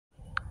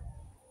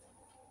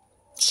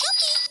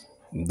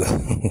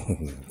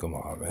Come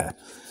on, man.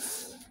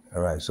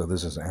 All right, so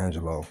this is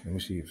Angelo. Let me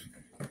see if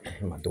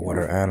my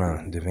daughter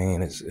Anna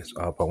Devine is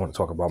up. I want to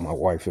talk about my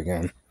wife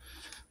again.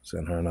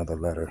 Send her another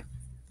letter.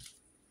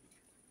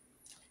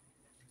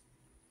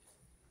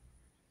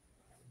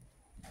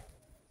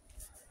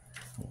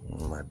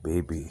 My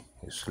baby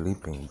is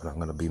sleeping, but I'm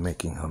going to be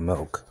making her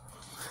milk.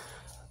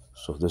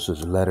 So this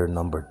is letter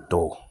number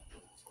two.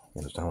 You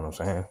understand what I'm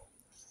saying?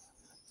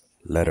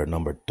 Letter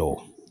number two.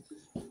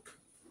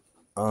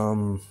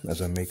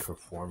 As I make her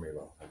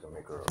formula, as I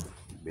make her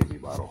baby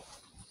bottle.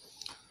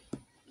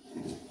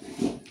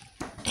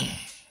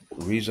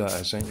 RIZA,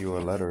 I sent you a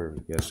letter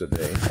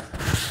yesterday,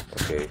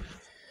 okay,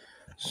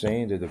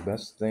 saying that the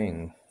best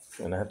thing,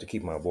 and I have to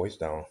keep my voice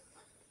down,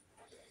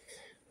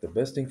 the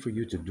best thing for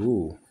you to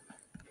do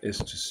is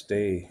to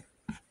stay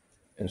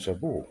in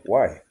Cebu.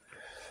 Why?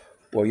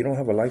 Well, you don't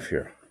have a life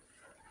here.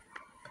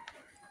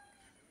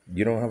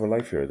 You don't have a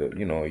life here. That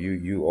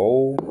you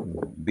owe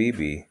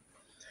BB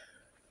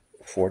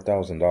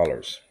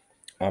 $4,000.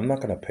 I'm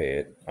not gonna pay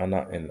it. I'm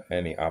not in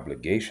any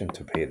obligation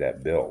to pay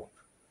that bill.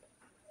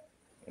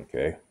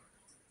 Okay,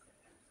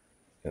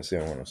 you see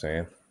what I'm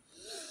saying?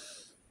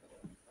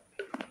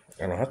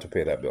 I don't have to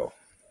pay that bill.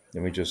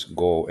 Let me just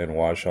go and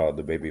wash out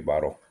the baby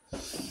bottle.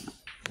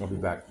 I'll be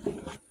back.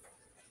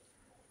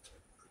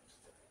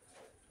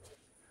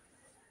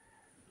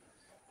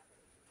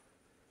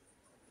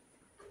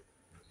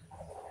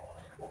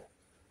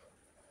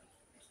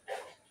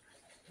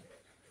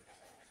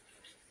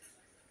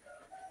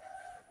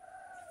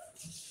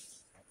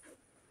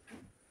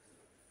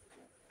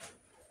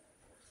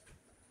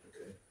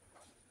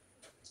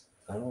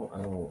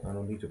 I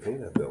don't need to pay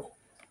that bill.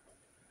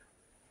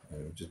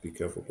 Just be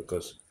careful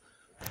because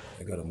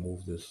I gotta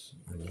move this.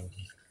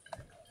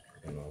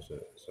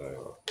 It's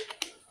a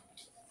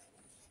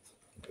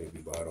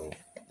baby bottle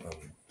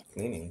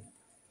cleaning,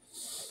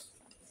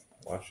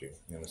 washing.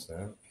 You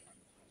understand?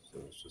 So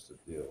it's just a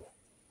deal.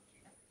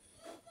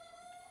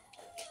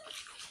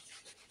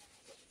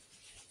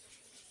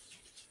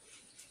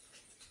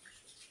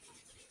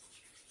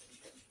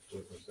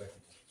 Wait for a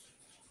second.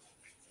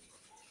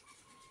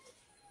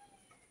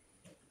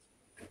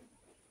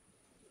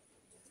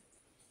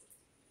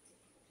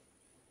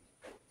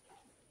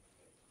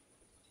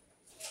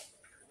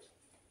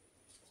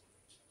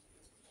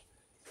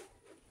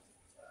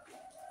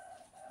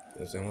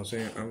 That's what I'm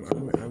saying.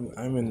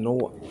 I'm in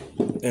no,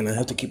 and I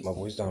have to keep my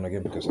voice down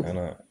again because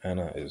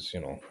Anna is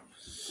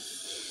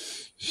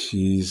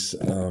she's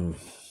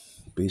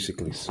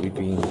basically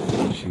sleeping.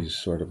 She's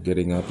sort of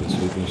getting up and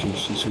sleeping.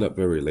 She slept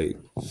very late,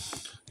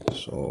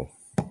 so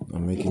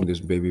I'm making this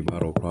baby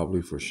bottle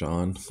probably for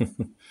Sean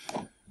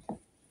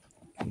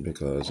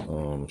because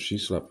she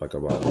slept like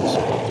about 3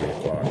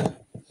 o'clock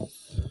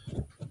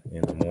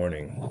in the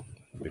morning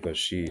because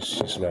she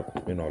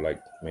slept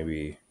like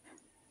maybe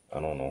I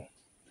don't know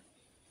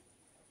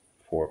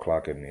 4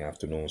 o'clock in the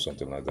afternoon,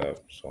 something like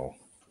that. So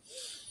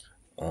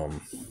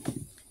um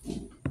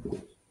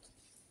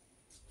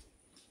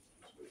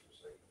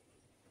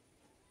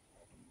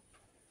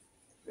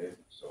okay,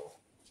 so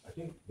I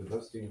think the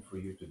best thing for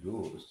you to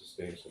do is to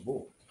stay in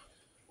Cebu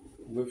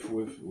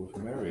with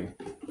Mary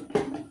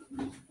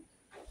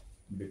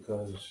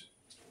because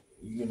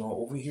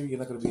over here you're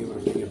not gonna be able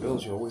to pay your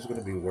bills. You're always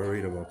gonna be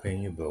worried about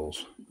paying your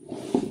bills.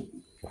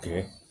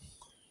 Okay,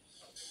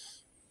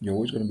 you're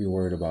always gonna be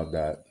worried about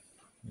that.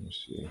 Let me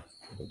see.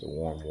 Got the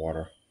warm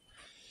water.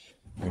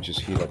 Let me just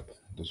heat up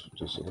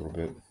just a little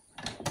bit.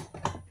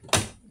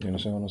 You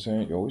understand what I'm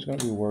saying? You're always gonna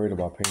be worried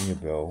about paying your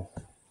bill,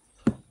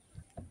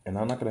 and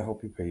I'm not gonna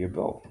help you pay your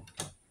bill.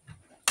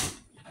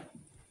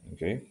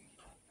 Okay,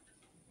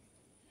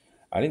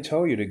 I didn't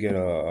tell you to get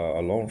a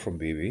loan from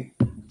BB.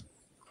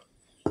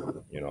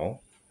 You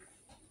know,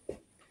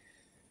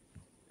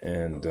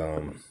 and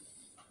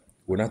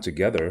we're not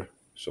together,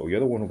 so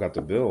you're the one who got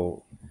the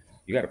bill.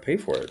 You got to pay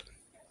for it.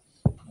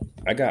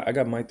 I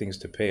got my things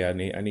to pay. I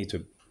need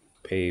to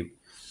pay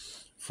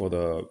for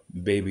the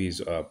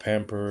baby's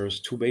Pampers,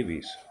 two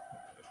babies,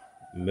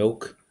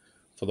 milk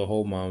for the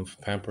whole month,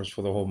 Pampers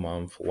for the whole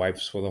month,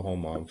 wipes for the whole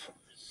month.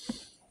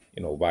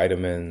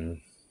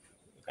 Vitamin,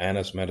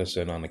 Anna's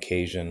medicine on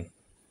occasion.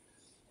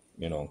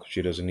 'Cause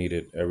she doesn't need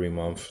it every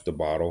month. The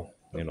bottle.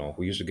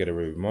 We used to get it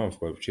every month,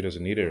 but she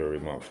doesn't need it every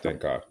month. Thank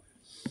God.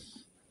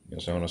 You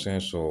know what I'm saying?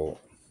 So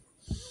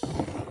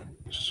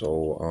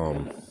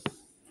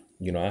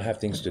I have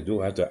things to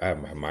do. I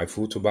have my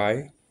food to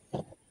buy,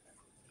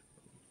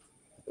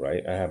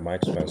 right? I have my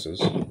expenses.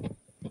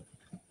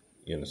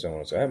 You understand what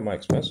I'm saying? I have my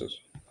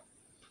expenses.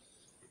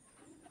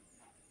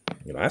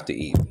 I have to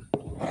eat.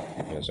 You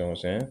understand what I'm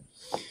saying?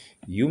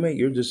 You make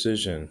your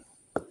decision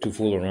to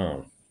fool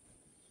around,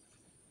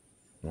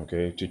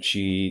 okay? To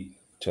cheat,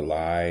 to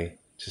lie,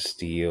 to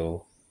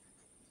steal,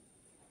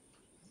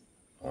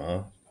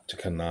 to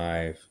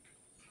connive,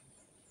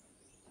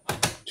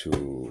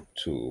 to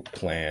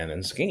plan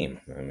and scheme.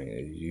 I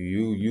mean,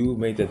 you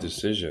made that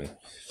decision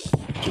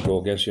to go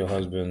against your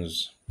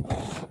husband's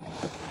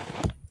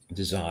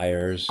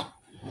desires.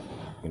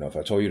 If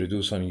I told you to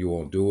do something, you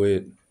won't do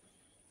it.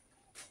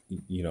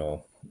 You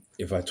know,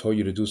 if I told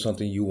you to do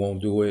something, you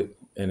won't do it,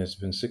 and it's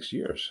been 6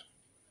 years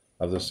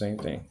of the same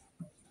thing,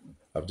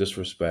 of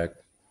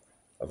disrespect,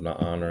 of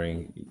not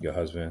honoring your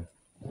husband.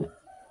 You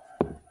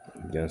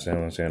understand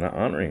what I'm saying? Not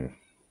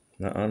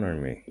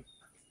honoring me.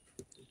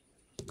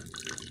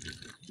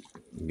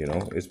 You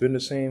know, it's been the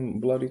same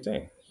bloody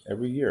thing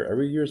every year.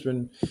 Every year's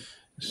been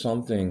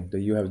something that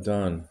you have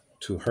done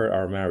to hurt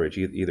our marriage,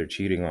 either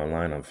cheating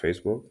online on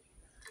Facebook,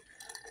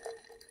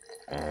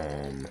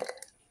 um,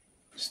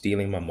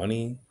 stealing my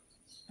money,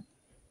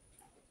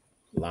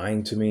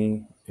 lying to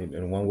me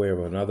in one way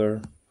or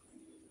another.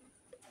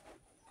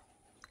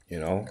 You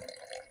know,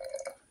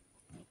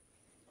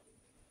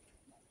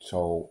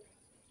 so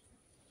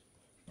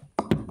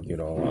you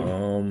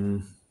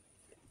know,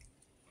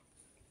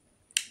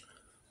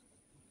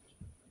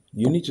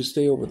 you need to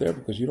stay over there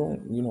because you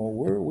don't. You know,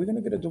 we're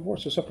gonna get a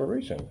divorce or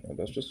separation. And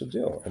that's just a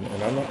deal, and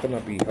I'm not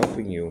gonna be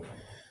helping you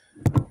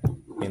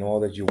in all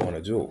that you want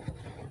to do.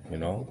 You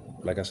know,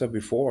 like I said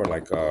before,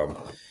 like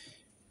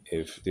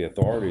if the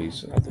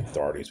authorities, not the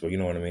authorities, but you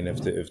know what I mean,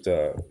 if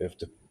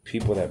the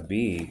people that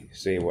be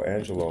say, well,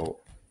 Angelo,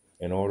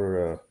 in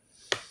order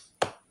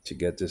to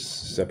get this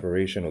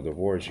separation or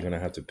divorce, you're gonna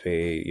have to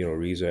pay,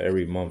 RIZA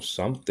every month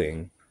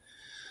something.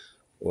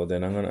 Well,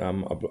 then I'm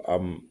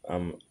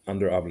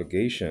under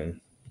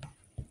obligation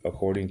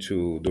according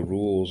to the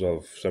rules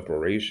of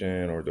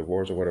separation or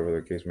divorce or whatever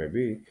the case may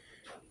be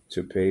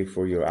to pay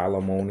for your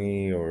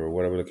alimony or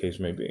whatever the case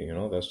may be. You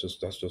know, that's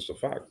just a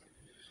fact,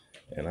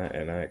 and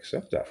I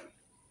accept that.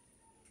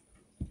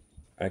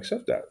 I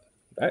accept that.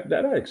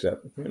 I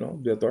accept. You know,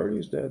 the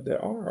authorities that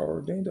are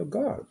ordained of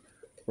God.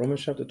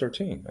 Romans chapter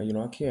 13. I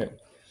can't,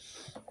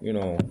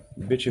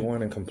 bitch and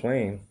whine and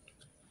complain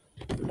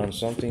on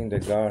something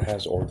that God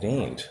has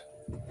ordained,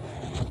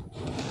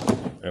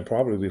 and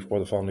probably before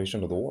the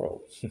foundation of the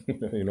world.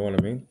 You know what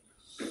I mean?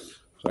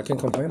 So I can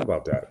complain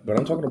about that. But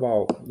I'm talking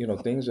about,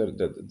 things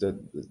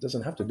that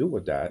doesn't have to do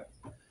with that.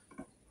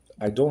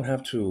 I don't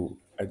have to,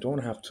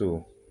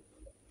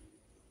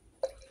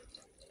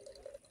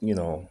 you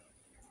know,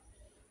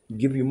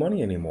 give you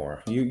money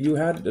anymore. You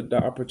had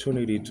the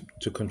opportunity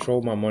to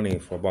control my money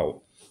for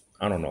about,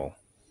 I don't know,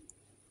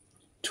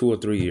 2 or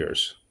 3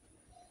 years.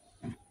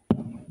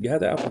 You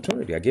had the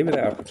opportunity. I gave you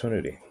that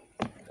opportunity.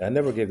 I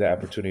never gave that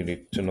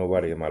opportunity to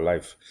nobody in my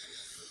life.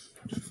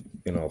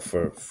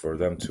 For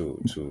them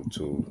to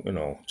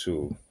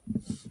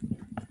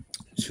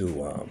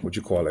what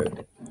you call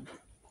it,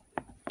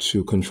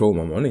 to control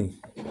my money.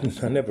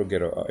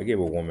 I gave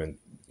a woman,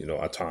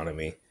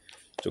 autonomy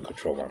to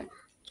control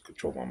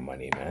my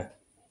money, man.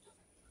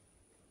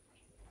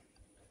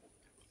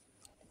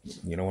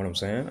 You know what I'm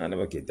saying? I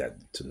never gave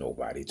that to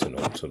nobody. To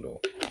no.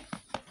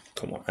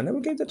 Come on, I never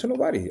gave that to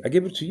nobody. I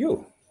gave it to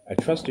you. I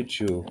trusted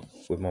you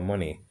with my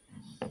money.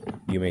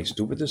 You made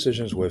stupid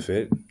decisions with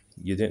it.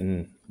 You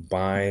didn't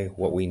buy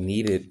what we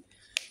needed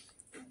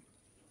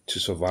to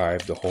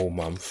survive the whole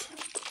month.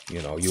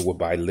 You would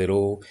buy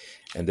little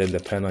and then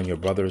depend on your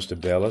brothers to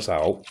bail us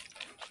out.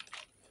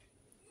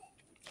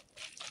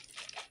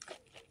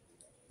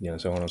 You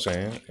understand what I'm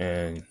saying?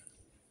 And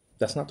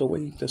that's not the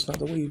way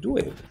you do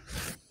it.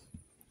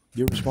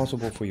 You're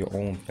responsible for your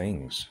own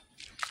things.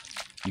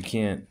 You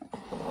can't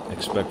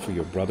expect for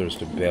your brothers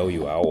to bail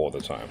you out all the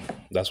time.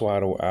 That's why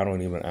I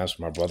don't even ask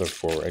my brother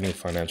for any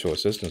financial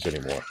assistance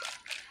anymore.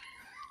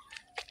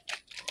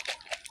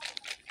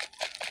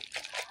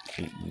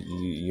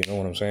 You know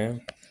what I'm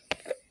saying?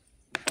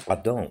 I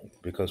don't,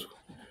 because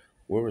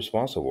we're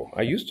responsible.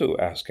 I used to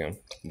ask him,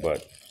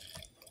 but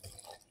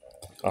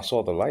I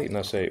saw the light and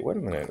I say, wait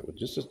a minute,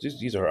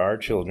 these are our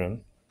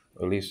children,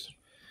 at least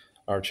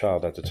our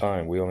child at the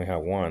time. We only had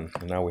one,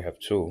 and now we have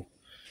two.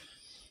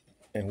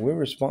 And we're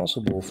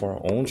responsible for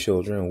our own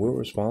children. We're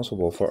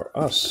responsible for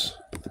us.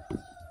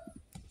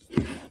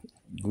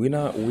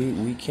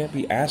 We can't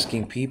be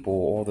asking people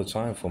all the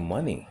time for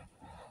money.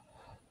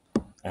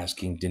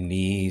 Asking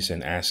Denise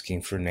and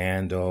asking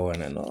Fernando,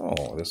 and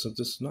no, this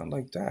is not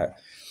like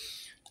that.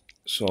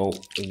 So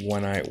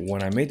when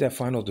I made that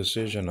final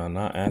decision on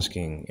not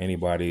asking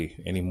anybody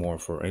anymore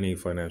for any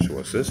financial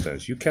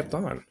assistance, you kept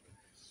on.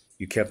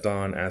 You kept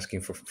on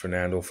asking for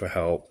Fernando for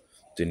help,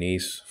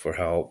 Denise for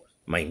help,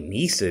 my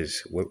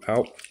nieces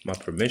without my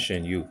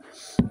permission. You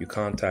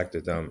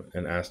contacted them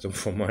and asked them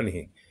for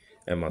money,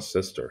 and my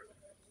sister.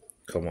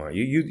 Come on,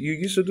 you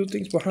used to do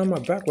things behind my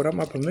back without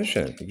my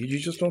permission. You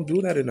just don't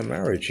do that in a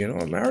marriage.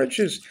 A marriage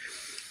is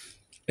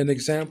an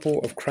example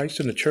of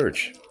Christ in the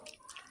church.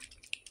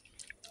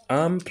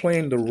 I'm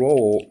playing the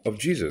role of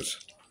Jesus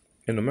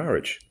in the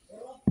marriage.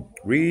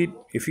 Read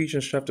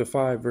Ephesians chapter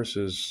 5,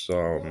 verses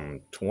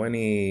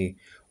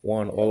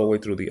 21 all the way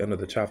through the end of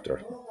the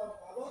chapter.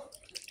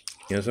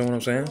 You understand what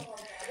I'm saying?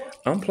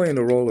 I'm playing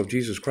the role of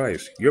Jesus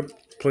Christ. You're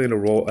playing the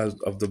role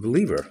of the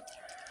believer.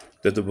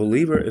 That the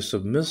believer is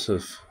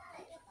submissive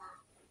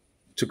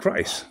to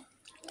Christ.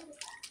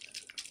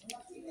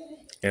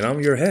 And I'm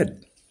your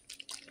head.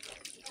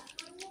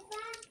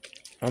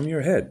 I'm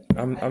your head.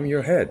 I'm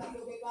your head.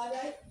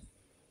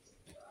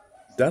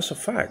 That's a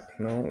fact.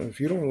 If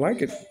you don't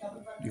like it,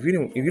 if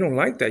you don't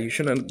like that, you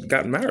shouldn't have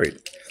gotten married.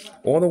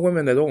 All the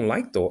women that don't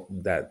like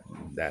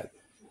that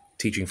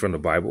teaching from the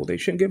Bible, they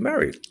shouldn't get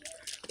married.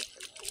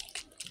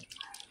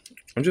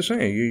 I'm just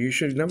saying, you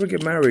should never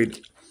get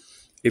married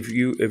if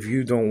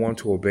you don't want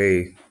to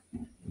obey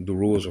the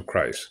rules of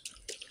Christ.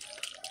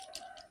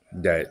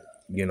 That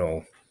you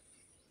know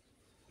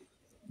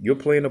you're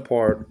playing the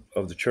part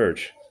of the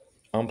church.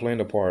 I'm playing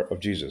the part of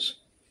Jesus.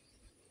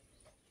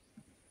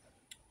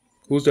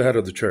 Who's the head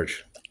of the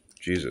church?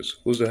 Jesus.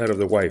 Who's the head of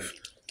the wife?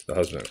 The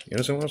husband. You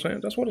understand what I'm saying?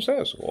 That's what it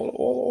says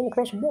all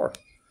across the board.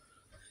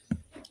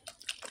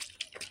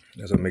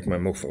 As I make my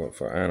move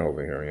for Anna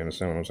over here. You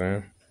understand what I'm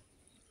saying?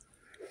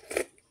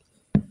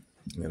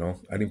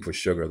 I didn't put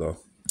sugar though.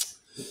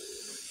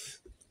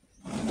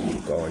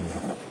 Going.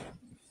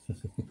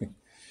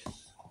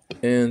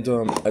 And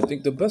I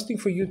think the best thing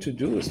for you to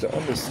do is to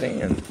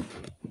understand.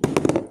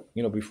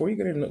 Before you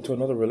get into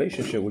another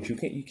relationship, which you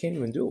can't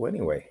even do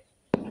anyway.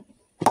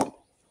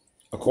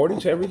 According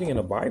to everything in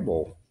the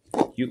Bible,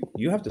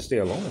 you have to stay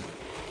alone.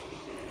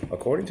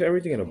 According to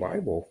everything in the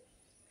Bible,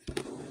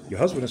 your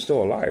husband is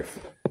still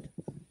alive,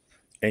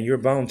 and you're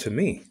bound to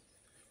me.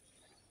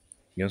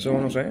 You understand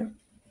what I'm saying?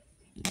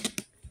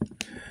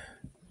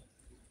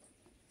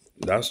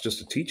 That's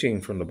just a teaching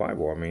from the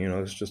Bible. I mean,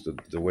 it's just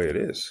the way it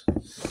is.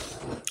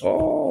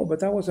 Oh, but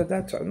that was at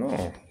that time.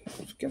 No,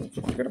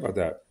 forget about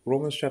that.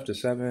 Romans chapter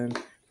 7,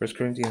 First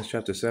Corinthians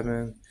chapter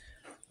 7,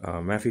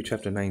 Matthew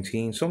chapter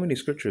 19. So many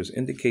scriptures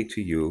indicate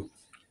to you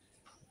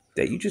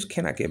that you just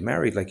cannot get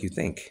married like you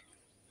think.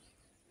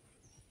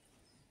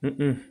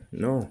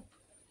 No,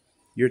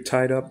 you're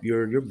tied up.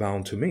 You're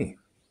bound to me.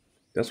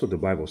 That's what the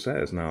Bible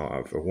says.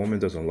 Now, if a woman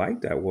doesn't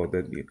like that, well,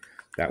 then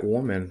that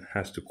woman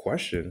has to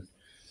question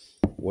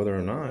whether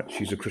or not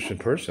she's a Christian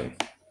person.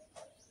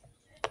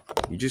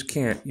 You just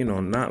can't,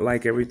 not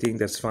like everything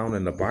that's found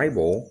in the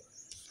Bible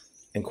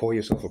and call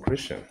yourself a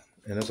Christian.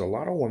 And there's a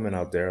lot of women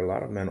out there, a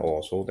lot of men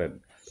also that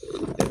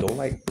don't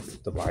like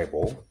the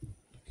Bible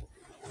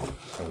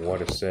and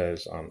what it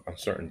says on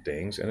certain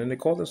things, and then they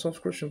call themselves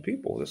Christian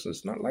people. This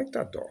is not like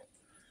that, though.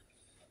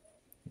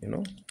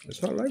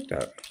 It's not like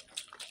that.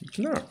 It's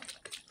not.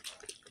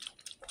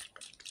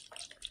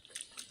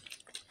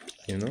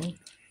 You know,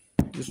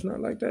 it's not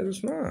like that.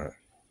 It's not.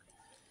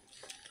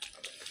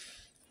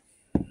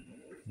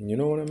 You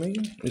know what I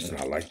mean? It's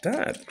not like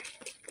that.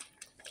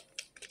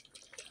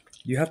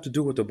 You have to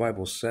do what the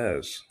Bible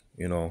says,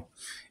 in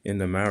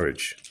the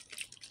marriage.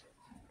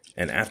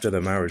 And after the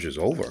marriage is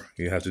over,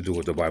 you have to do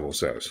what the Bible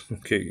says.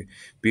 Okay.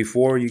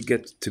 Before you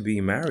get to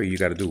be married, you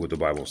got to do what the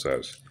Bible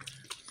says.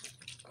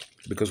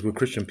 Because we're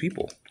Christian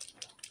people.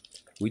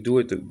 We do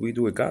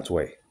it God's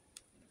way.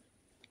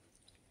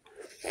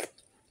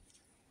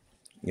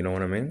 You know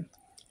what I mean?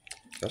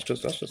 That's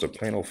just a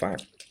plain old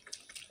fact.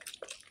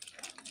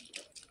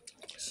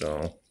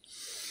 So,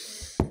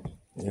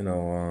 you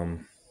know,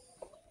 um,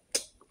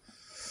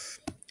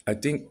 I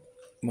think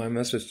my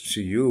message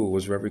to you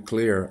was very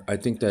clear. I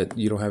think that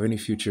you don't have any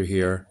future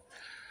here.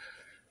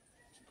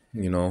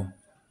 You know,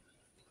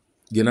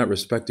 you're not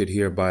respected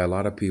here by a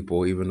lot of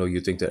people, even though you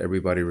think that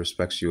everybody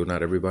respects you.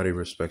 Not everybody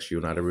respects you.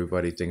 Not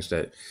everybody thinks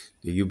that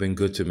you've been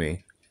good to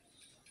me.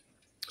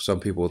 Some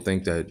people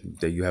think that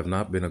you have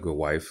not been a good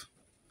wife.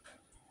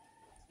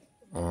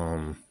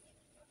 Um,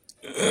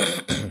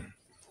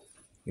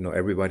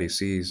 Everybody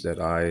sees that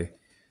I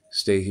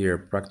stay here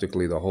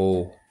practically the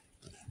whole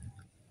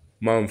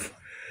month,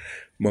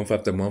 month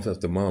after month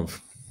after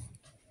month,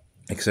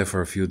 except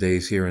for a few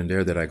days here and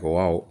there that I go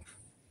out.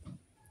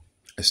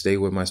 I stay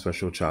with my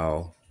special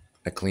child.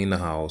 I clean the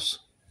house.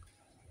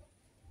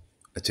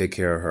 I take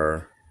care of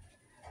her.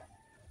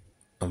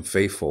 I'm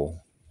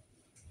faithful.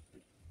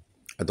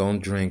 I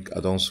don't drink. I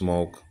don't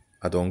smoke.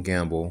 I don't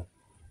gamble.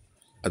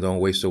 I don't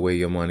waste away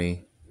your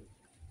money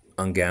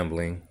on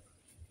gambling.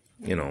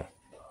 You know,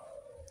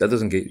 that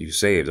doesn't get you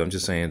saved. I'm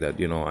just saying that,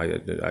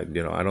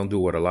 I don't do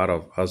what a lot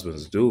of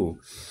husbands do,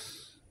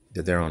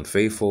 that they're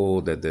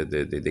unfaithful, that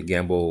they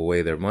gamble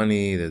away their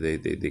money, that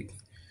they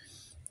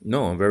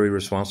no, I'm very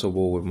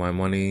responsible with my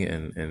money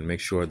and make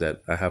sure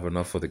that I have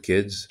enough for the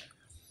kids,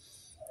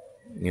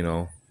 you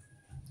know,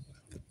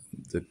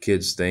 the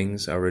kids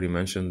things. I already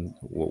mentioned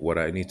what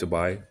I need to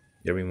buy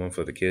every month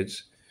for the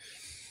kids.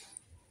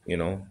 You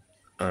know,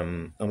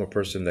 I'm a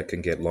person that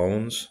can get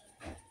loans,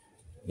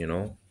 you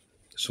know,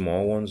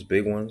 small ones,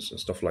 big ones, and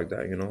stuff like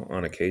that,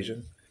 on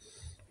occasion.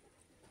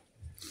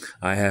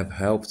 I have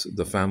helped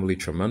the family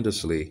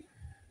tremendously.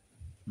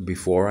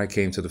 Before I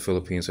came to the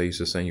Philippines, I used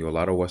to send you a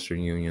lot of Western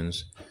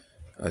Unions.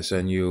 I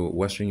sent you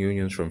Western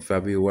Unions from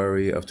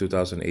February of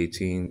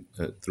 2018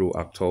 through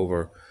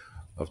October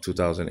of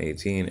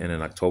 2018. And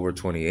in October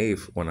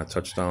 28th, when I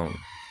touched down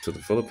to the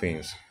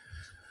Philippines,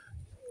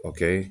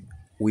 okay,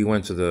 we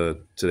went to the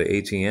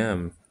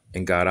ATM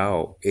and got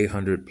out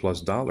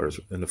 $800+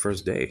 in the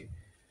first day.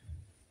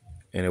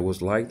 And it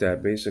was like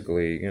that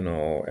basically,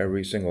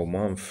 every single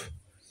month,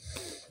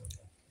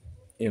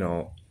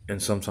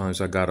 and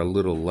sometimes I got a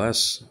little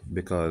less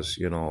because,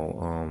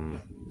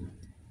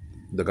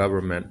 the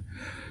government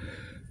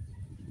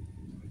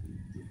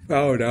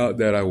found out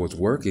that I was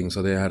working,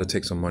 so they had to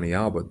take some money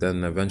out. But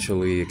then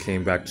eventually it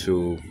came back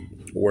to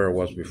where it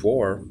was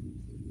before.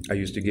 I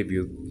used to give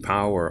you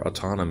power,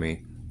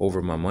 autonomy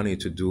over my money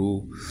to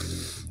do,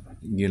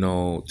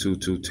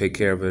 to take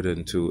care of it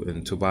and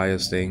to buy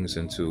us things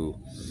and to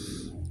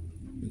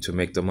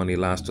make the money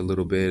last a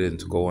little bit and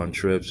to go on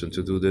trips and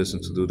to do this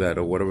and to do that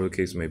or whatever the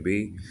case may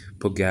be.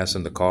 Put gas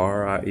in the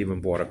car. I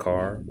even bought a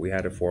car. We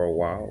had it for a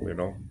while,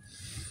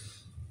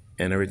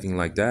 and everything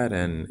like that.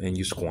 And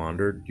you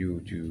squandered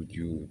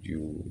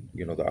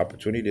the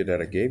opportunity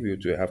that I gave you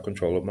to have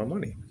control of my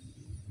money.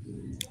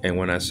 And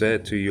when I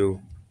said to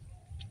you,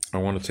 I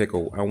want to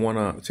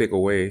take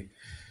away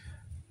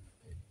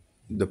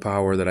the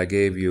power that I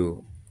gave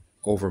you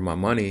over my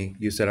money,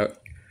 you said,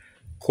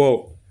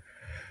 quote,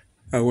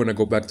 I want to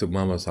go back to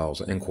mama's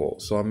house, end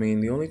quote. So, I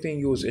mean, the only thing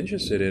you was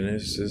interested in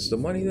is the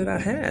money that I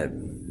had.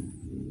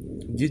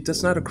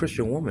 That's not a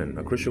Christian woman.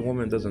 A Christian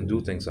woman doesn't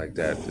do things like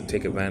that, to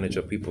take advantage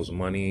of people's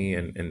money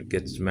and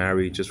gets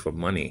married just for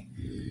money.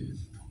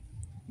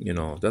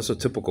 That's a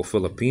typical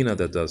Filipina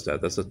that does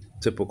that. That's a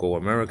typical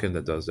American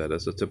that does that.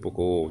 That's a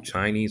typical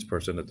Chinese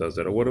person that does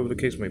that, or whatever the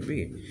case may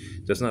be.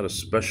 That's not a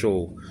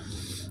special,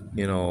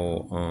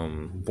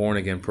 born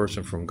again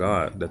person from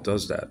God that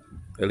does that.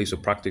 At least a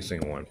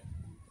practicing one.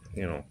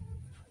 You know,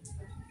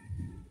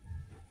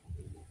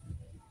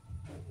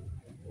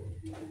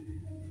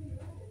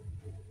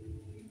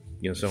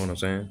 you understand what I'm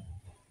saying?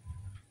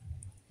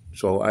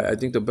 So I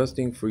think the best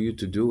thing for you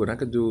to do, and I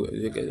could,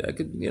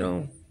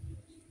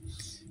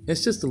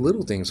 it's just the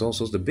little things.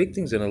 Also, it's the big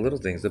things and the little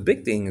things. The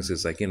big things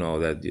is like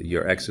that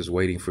your ex is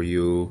waiting for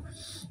you.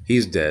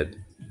 He's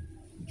dead,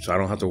 so I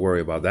don't have to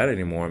worry about that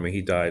anymore. I mean,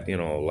 he died,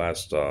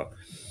 last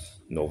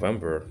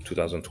November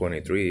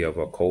 2023 of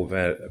a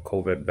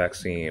COVID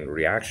vaccine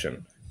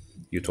reaction.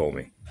 You told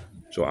me.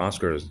 So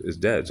Oscar is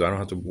dead. So I don't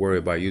have to worry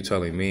about you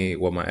telling me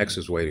what my ex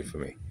is waiting for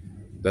me.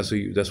 That's what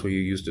you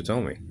used to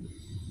tell me.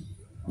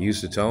 You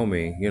used to tell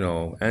me,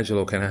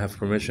 Angelo, can I have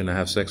permission to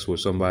have sex with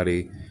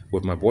somebody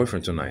with my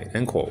boyfriend tonight?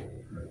 End quote.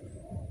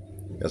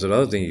 That's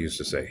another thing you used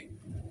to say.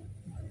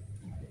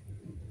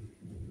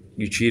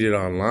 You cheated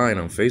online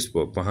on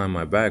Facebook behind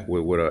my back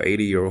with an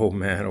 80-year-old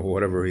man or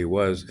whatever he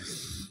was,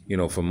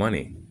 for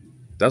money.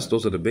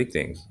 Those are the big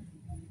things.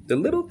 The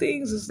little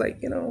things is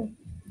like,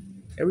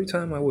 every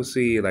time I would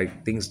see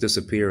like things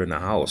disappear in the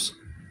house,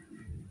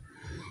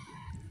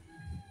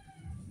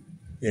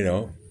 you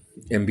know,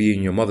 and be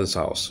in your mother's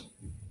house,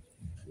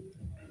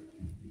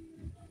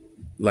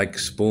 like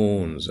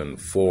spoons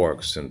and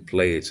forks and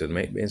plates,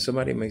 and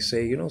somebody may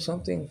say,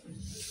 something.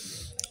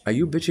 Are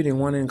you bitching and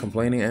whining and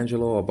complaining,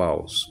 Angelo,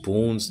 about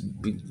spoons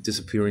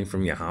disappearing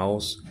from your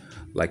house?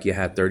 Like you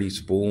had 30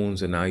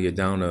 spoons and now you're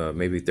down to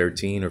maybe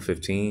 13 or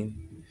 15?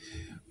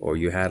 Or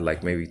you had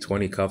like maybe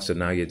 20 cups and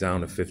now you're down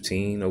to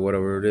 15 or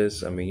whatever it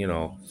is? I mean, you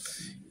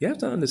have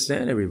to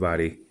understand,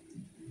 everybody,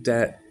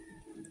 that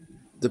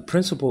the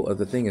principle of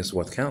the thing is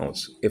what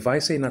counts. If I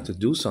say not to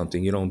do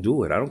something, you don't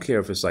do it. I don't care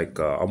if it's like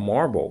a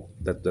marble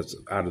that's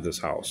out of this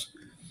house.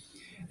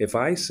 If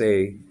I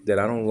say that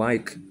I don't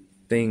like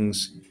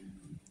things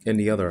in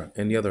the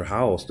other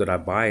house that I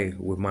buy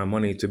with my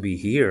money to be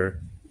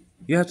here,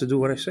 you have to do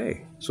what I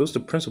say. So it's the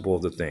principle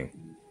of the thing.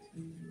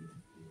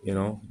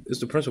 It's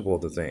the principle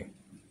of the thing.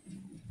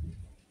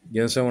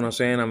 You understand what I'm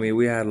saying? I mean,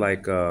 we had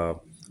like a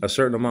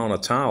certain amount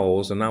of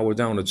towels, and now we're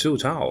down to two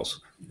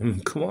towels.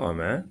 Come on,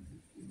 man.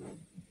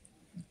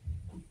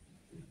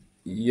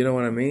 You know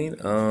what I mean?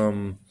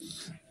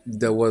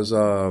 There was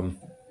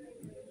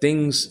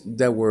things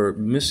that were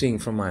missing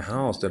from my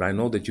house that I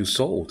know that you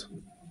sold.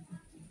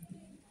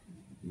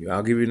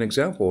 I'll give you an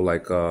example.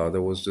 Like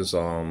there was this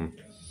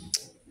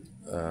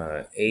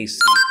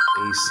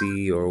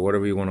AC or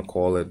whatever you want to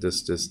call it.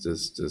 This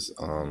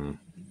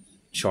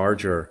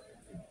charger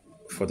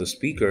for the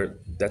speaker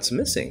that's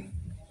missing.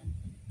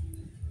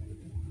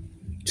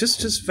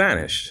 Just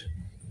vanished.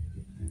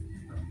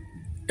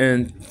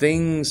 And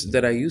things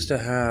that I used to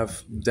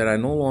have that I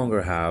no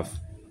longer have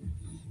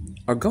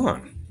are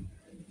gone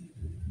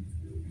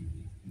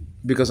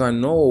because I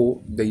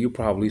know that you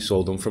probably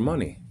sold them for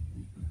money.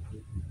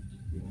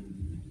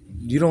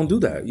 You don't do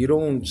that. You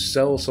don't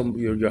sell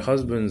your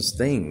husband's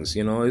things.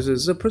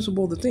 It's a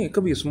principle of the thing. It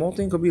could be a small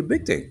thing, it could be a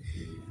big thing.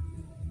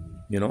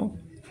 You know,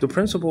 the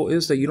principle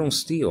is that you don't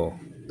steal.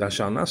 Thou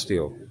shalt not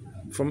steal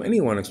from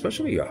anyone,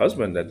 especially your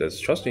husband that's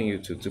trusting you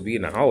to be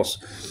in the house.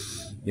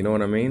 You know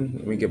what I mean?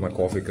 Let me get my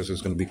coffee because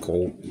it's gonna be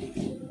cold.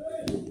 You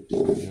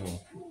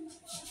know,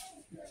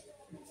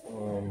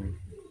 um,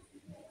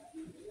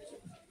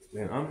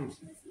 man,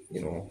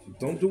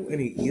 don't do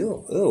any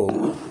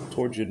ill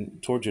towards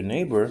your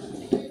neighbor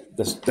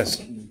that's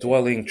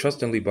dwelling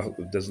trustingly,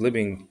 that's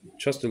living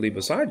trustingly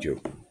beside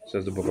you,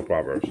 says the book of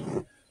Proverbs.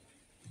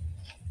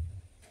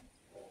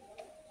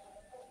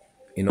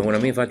 You know what I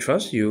mean? If I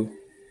trust you,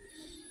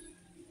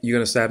 you're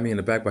gonna stab me in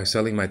the back by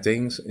selling my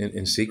things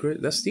in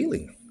secret. That's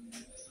stealing.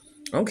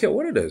 I don't care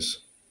what it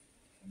is.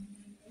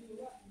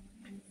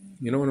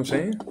 You know what I'm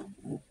saying?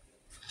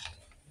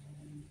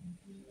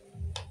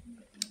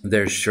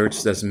 There's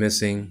shirts that's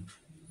missing.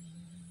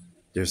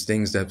 There's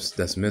things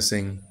that's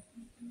missing,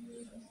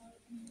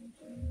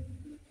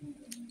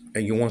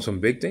 and you want some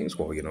big things.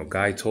 Well,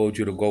 guy told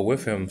you to go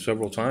with him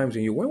several times,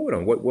 and you went with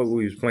him. What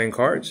were you playing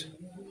cards?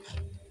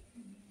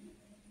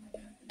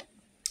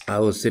 I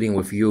was sitting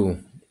with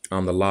you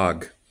on the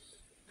log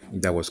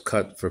that was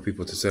cut for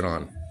people to sit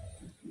on,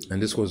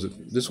 and this was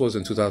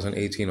in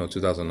 2018 or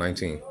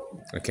 2019.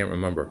 I can't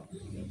remember.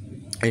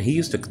 And he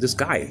used to this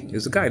guy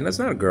is a guy, and that's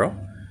not a girl.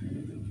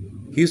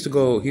 He used to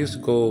go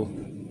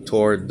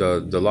toward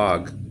the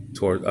log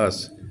toward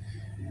us,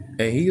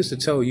 and he used to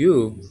tell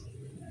you,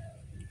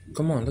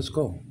 "Come on, let's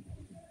go."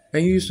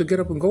 And you used to get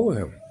up and go with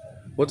him.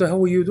 What the hell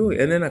were you doing?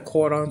 And then I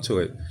caught on to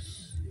it,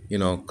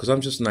 because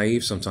I'm just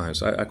naive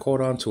sometimes. I caught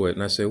on to it,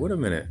 and I said, "Wait a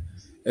minute."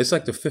 It's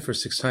like the fifth or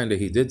sixth time that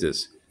he did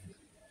this,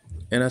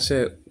 and I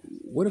said,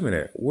 "Wait a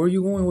minute, where are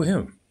you going with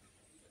him?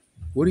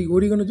 What are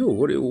you gonna do?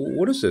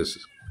 What is this?"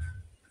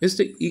 It's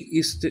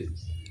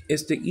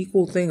the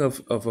equal thing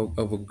of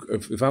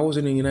if I was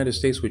in the United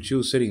States with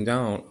you sitting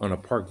down on a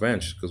park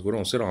bench, because we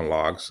don't sit on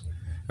logs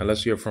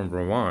unless you're from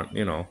Vermont,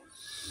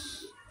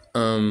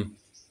 um,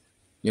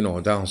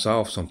 down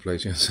south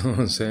someplace, you know what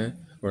I'm saying,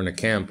 or in a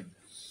camp.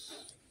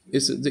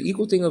 It's the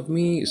equal thing of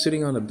me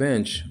sitting on a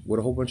bench with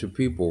a whole bunch of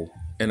people,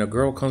 and a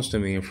girl comes to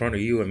me in front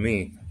of you and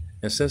me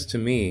and says to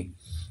me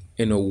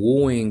in a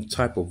wooing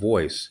type of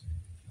voice,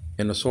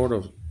 in a sort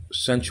of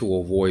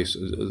sensual voice,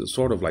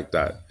 sort of like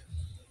that,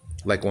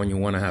 like when you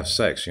want to have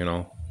sex.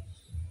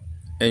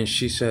 And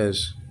she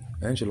says,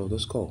 "Angelo,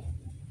 let's go."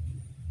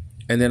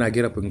 And then I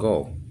get up and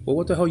go. Well,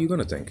 what the hell are you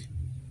gonna think?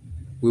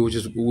 We were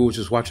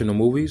just watching the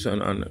movies in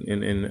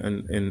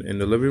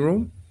the living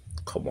room.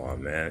 Come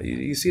on, man.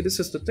 You see, this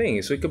is the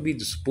thing. So it could be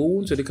the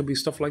spoons, and it could be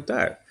stuff like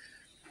that.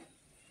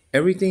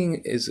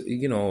 Everything is,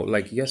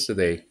 like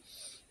yesterday.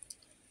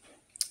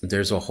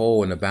 There's a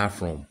hole in the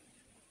bathroom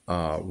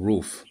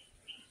roof.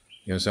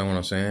 You understand what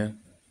I'm saying?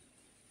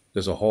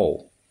 There's a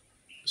hole,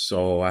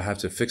 so I have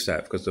to fix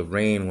that because the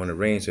rain, when it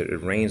rains, it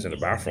rains in the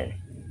bathroom.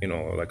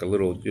 Like a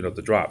little,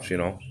 the drops.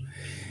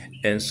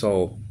 And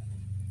so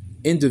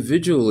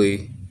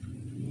individually,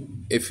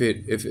 if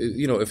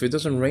it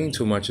doesn't rain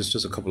too much, it's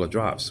just a couple of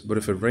drops. But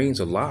if it rains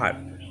a lot,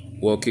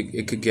 well,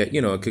 it could get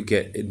it could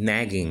get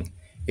nagging.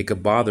 It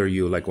could bother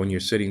you, like when you're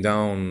sitting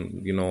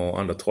down,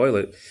 on the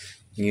toilet.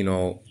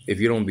 If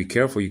you don't be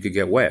careful, you could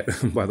get wet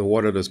by the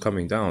water that's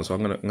coming down. So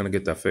I'm gonna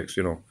get that fixed.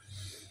 You know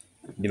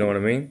what I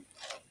mean?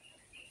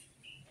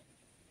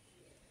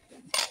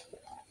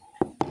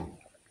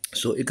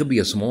 So it could be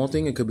a small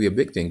thing, it could be a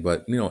big thing,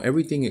 but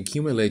everything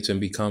accumulates and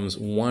becomes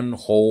one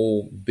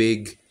whole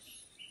big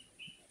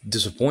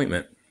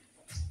disappointment,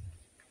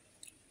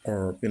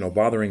 or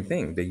bothering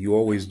thing that you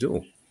always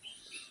do.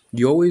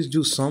 You always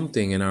do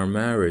something in our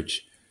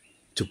marriage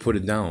to put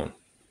it down.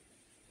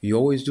 You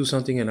always do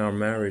something in our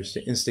marriage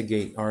to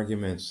instigate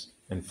arguments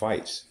and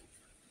fights.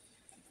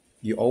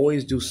 You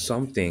always do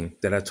something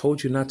that I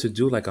told you not to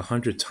do like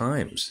 100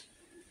 times.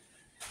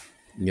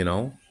 You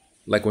know,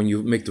 like when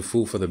you make the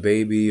food for the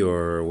baby,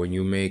 or when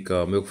you make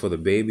milk for the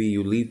baby,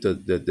 you leave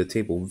the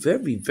table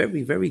very,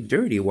 very, very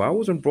dirty. Well, I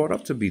wasn't brought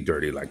up to be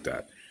dirty like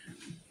that.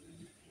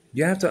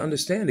 You have to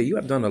understand that you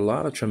have done a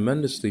lot of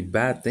tremendously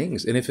bad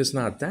things. And if it's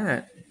not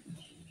that,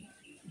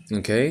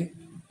 okay,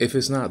 if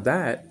it's not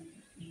that,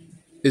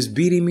 it's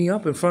beating me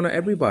up in front of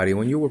everybody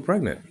when you were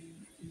pregnant.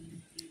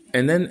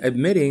 And then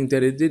admitting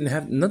that it didn't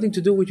have nothing to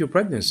do with your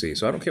pregnancy.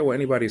 So I don't care what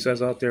anybody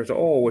says out there. So,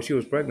 oh, well, she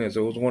was pregnant,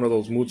 so it was one of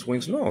those mood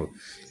swings. No,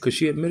 because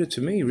she admitted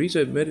to me,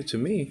 RIZA admitted to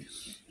me,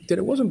 that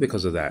it wasn't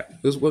because of that.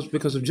 It was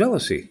because of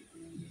jealousy.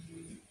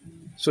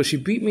 So she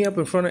beat me up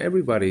in front of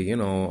everybody.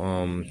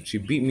 She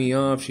beat me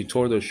up. She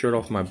tore the shirt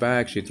off my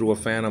back. She threw a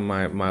fan on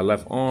my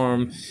left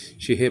arm.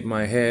 She hit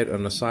my head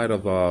on the side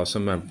of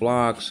cement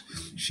blocks.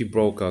 She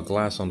broke a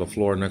glass on the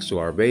floor next to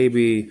our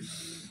baby.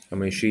 I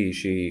mean,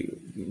 she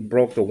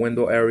broke the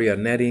window area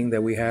netting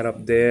that we had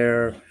up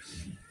there,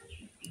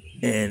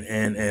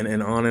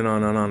 and on and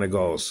on and on it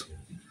goes.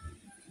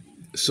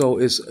 So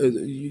it's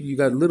you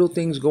got little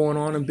things going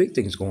on and big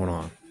things going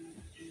on.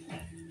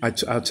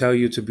 I'll tell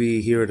you to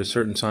be here at a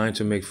certain time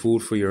to make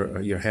food for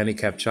your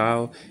handicapped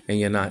child, and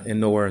you're not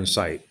and nowhere in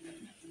sight.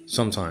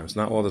 Sometimes,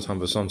 not all the time,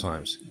 but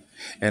sometimes.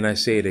 And I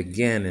say it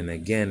again and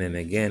again and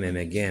again and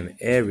again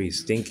every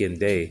stinking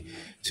day,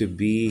 to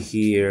be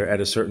here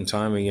at a certain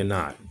time and you're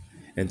not.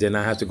 And then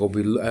I have to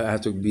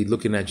be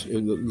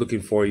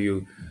looking for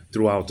you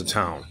throughout the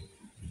town,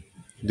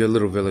 the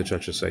little village, I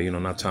should say.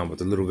 Not town, but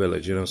the little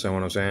village. You know what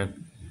I'm saying?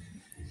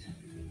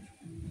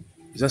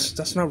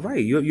 That's not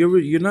right.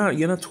 You're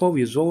not 12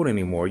 years old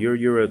anymore. You're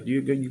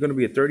going to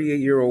be a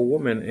 38-year-old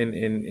woman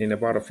in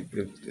about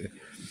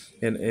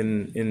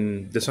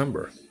in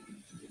December.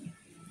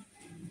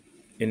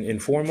 In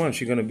 4 months,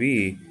 you're going to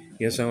be.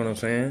 You understand what I'm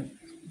saying?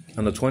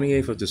 On the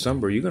 28th of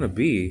December, you're going to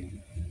be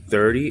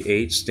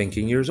 38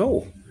 stinking years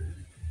old.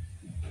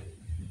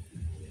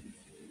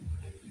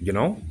 You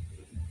know.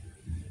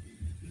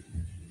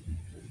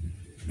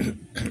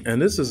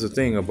 And this is the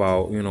thing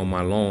about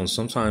my loans.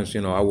 Sometimes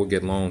I will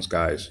get loans,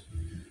 guys.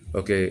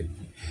 Okay,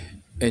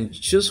 And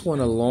just when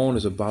a loan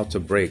is about to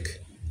break,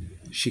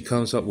 she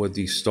comes up with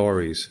these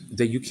stories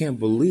that you can't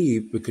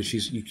believe because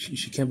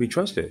she can't be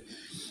trusted.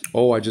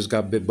 Oh, I just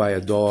got bit by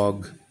a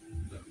dog,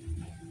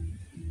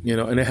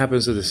 and it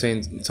happens at the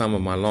same time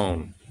of my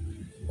loan.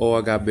 Oh,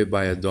 I got bit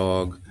by a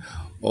dog.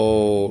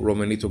 Oh,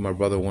 Romanito, my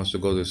brother wants to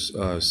go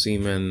to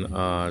seaman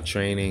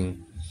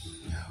training.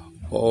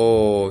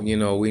 Oh,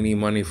 we need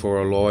money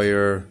for a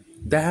lawyer.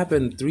 That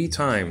happened 3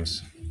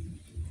 times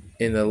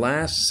in the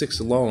last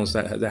 6 loans.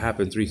 That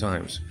happened 3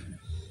 times.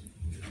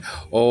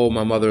 Oh,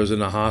 my mother's in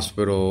the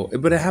hospital,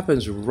 but it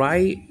happens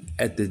right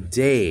at the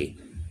day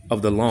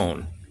of the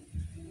loan.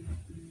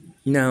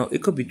 Now,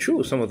 it could be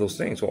true, some of those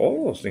things, or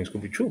all those things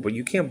could be true, but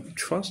you can't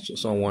trust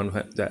someone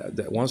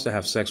that wants to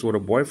have sex with a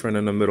boyfriend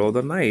in the middle of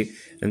the night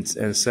and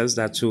says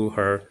that to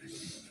her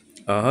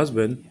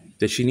husband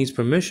that she needs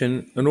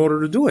permission in order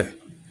to do it.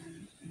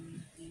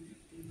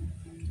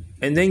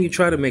 And then you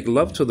try to make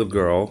love to the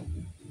girl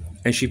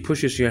and she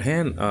pushes your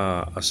hand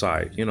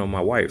aside. My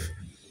wife,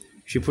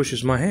 she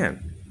pushes my hand,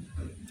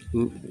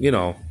 you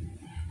know,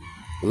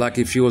 like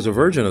if she was a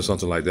virgin or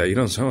something like that. You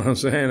know what I'm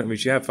saying? I mean,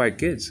 she had 5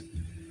 kids.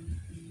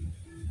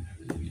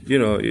 You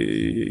know,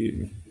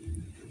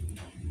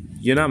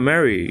 you're not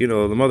Mary,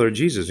 the mother of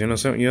Jesus. You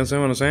understand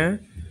what I'm saying?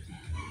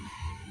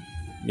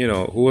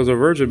 Who was a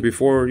virgin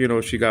before,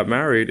 she got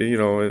married,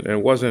 and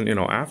it wasn't,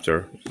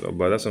 after. So,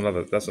 but that's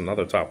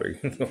another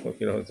topic.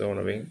 You know what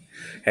I mean?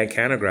 And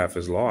Canograph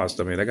is lost.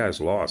 I mean, that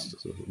guy's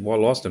lost. More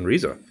lost than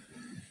RIZA.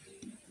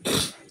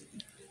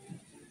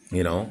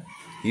 You know,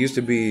 he used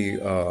to be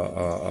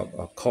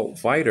a cult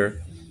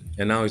fighter,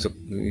 and now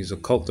he's a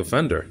cult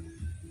defender.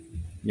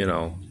 You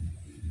know,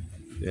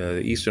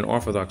 the Eastern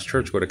Orthodox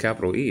Church with a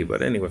capital E.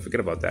 But anyway, forget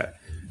about that.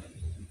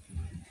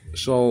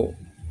 So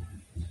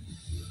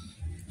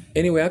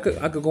anyway, I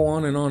could go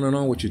on and on and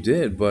on what you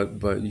did,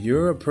 but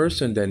you're a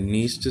person that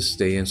needs to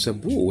stay in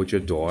Cebu with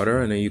your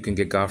daughter, and then you can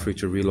get Godfrey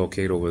to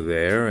relocate over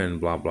there, and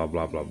blah blah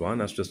blah blah blah.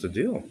 And that's just the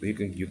deal. You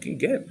can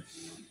get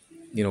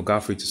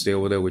Godfrey to stay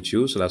over there with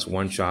you. So that's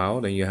one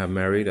child, and you have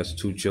Mary. That's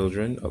 2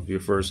 children of your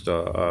first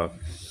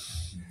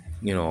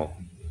you know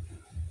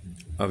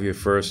of your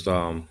first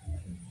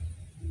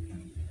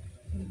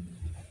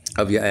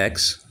of your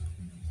ex.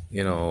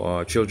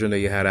 Children that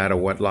you had out of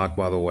wedlock,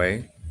 by the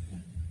way.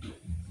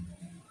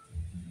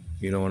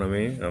 You know what I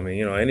mean? I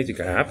mean, anything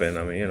can happen.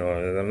 I mean,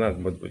 I'm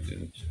not, but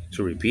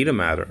to repeat a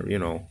matter,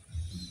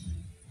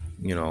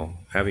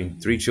 having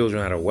 3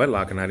 children out of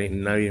wedlock and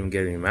not even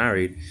getting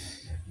married,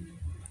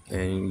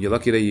 and you're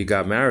lucky that you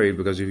got married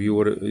because if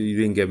you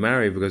didn't get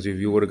married because if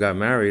you would have got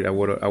married, I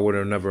would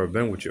have never have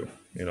been with you.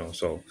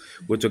 So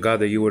would to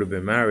God that you would have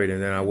been married,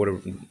 and then I would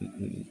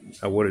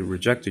have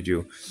rejected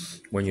you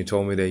when you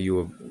told me that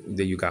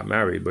you got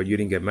married, but you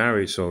didn't get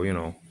married, so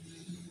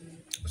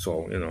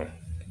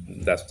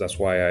that's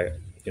why I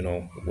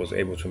was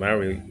able to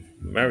marry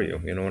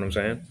you. You know what I'm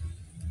saying?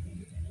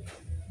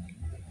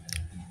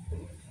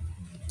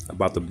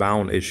 About the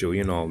bound issue,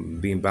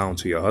 being bound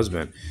to your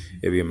husband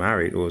if you're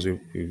married. Was if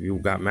you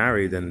got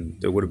married, then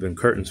there would have been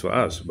curtains for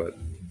us. But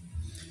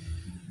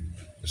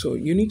so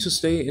you need to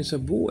stay in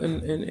Cebu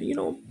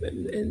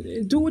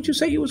and do what you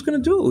say you was gonna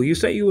do. You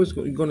say you was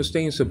going to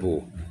stay in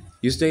Cebu.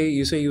 You say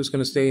you was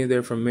going to stay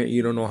there for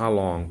you don't know how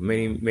long,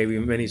 maybe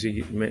many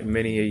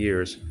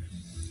years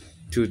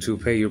to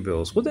pay your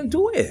bills. Well, then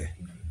do it.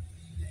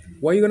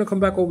 Why are you gonna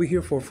come back over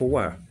here for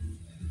what?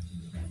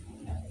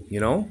 You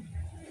know,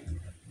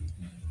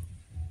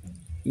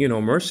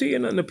 Mercy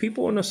and the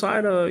people on the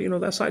side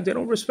of that side, they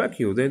don't respect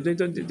you.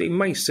 They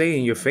might say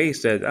in your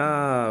face that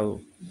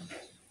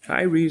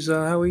hi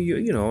Riza, how are you?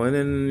 And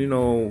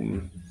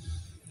then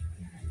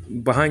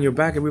behind your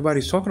back,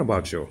 everybody's talking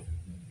about you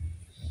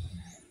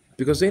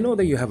because they know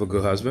that you have a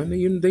good husband.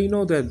 They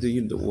know that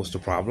what's the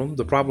problem?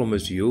 The problem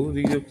is you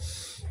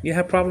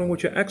had problem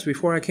with your ex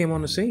before I came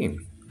on the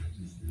scene.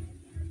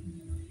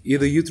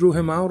 Either you threw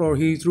him out or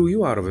he threw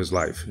you out of his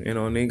life,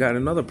 and they got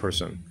another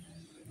person.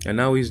 And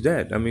now he's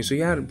dead. I mean, so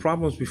you had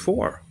problems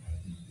before.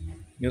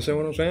 You understand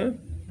what I'm saying?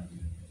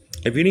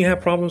 If you didn't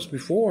have problems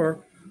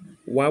before,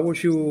 why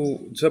was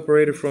you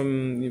separated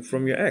from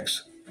your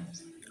ex,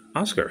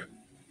 Oscar?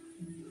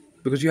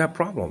 Because you have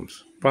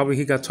problems. Probably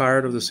he got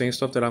tired of the same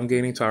stuff that I'm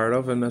getting tired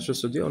of, and that's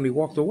just the deal. And he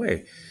walked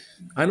away.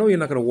 I know you're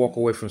not going to walk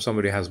away from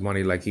somebody that has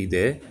money like he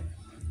did.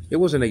 It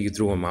wasn't that you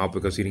threw him out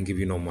because he didn't give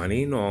you no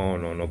money. No,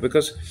 no, no.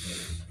 Because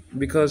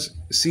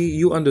see,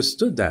 you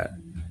understood that.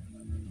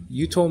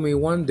 You told me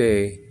one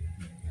day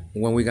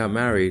when we got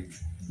married,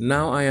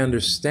 now I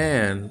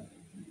understand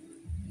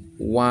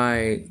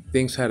why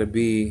things had to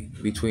be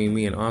between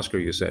me and Oscar,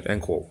 you said,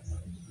 end quote.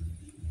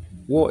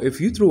 Well,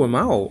 if you threw him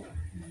out,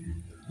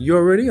 you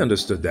already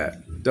understood that.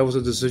 That was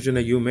a decision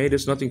that you made.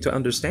 It's nothing to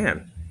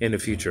understand in the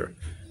future.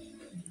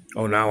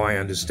 Oh, now I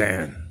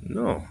understand.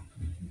 No,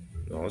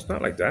 no, it's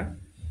not like that.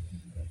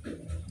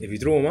 If you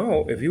threw him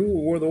out, if you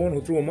were the one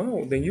who threw him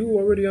out, then you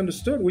already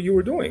understood what you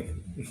were doing.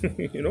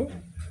 you know?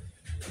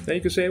 Then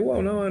you could say,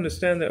 well, no, I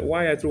understand that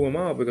why I threw him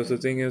out because the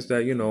thing is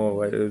that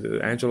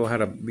Angelo had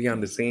to be on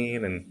the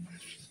scene, and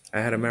I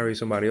had to marry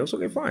somebody else.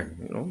 Okay,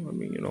 fine. I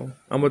mean,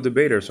 I'm a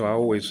debater, so I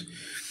always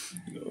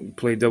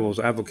play devil's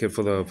advocate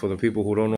for the people who don't know